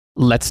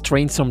Let's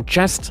train some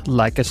chest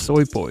like a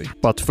soy boy.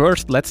 But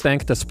first, let's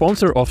thank the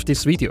sponsor of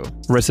this video,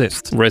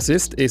 Resist.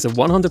 Resist is a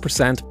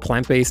 100%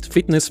 plant-based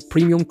fitness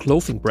premium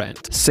clothing brand.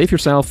 Save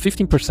yourself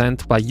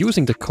 15% by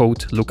using the code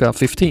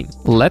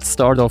LUCA15. Let's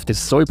start off this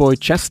soy boy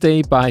chest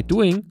day by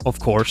doing, of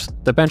course,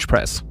 the bench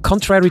press.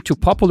 Contrary to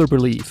popular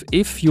belief,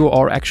 if you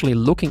are actually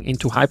looking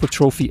into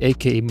hypertrophy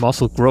aka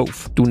muscle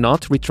growth, do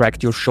not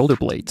retract your shoulder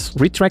blades.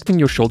 Retracting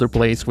your shoulder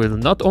blades will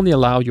not only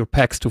allow your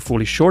pecs to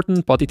fully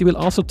shorten, but it will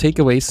also take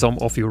away some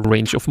of your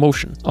range of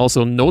motion.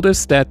 Also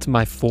notice that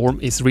my form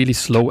is really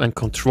slow and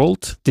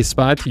controlled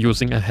despite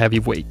using a heavy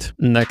weight.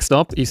 Next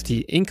up is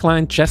the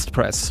incline chest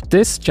press.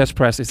 This chest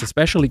press is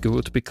especially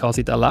good because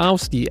it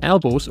allows the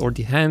elbows or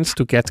the hands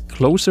to get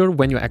closer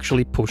when you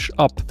actually push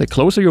up. The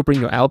closer you bring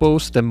your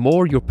elbows, the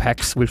more your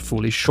pecs will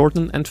fully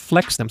shorten and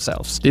flex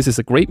themselves. This is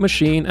a great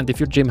machine, and if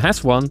your gym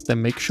has one,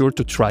 then make sure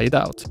to try it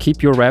out.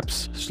 Keep your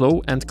reps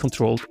slow and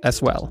controlled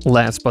as well.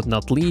 Last but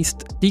not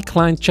least,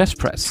 decline chest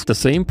press. The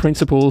same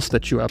principles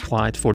that you applied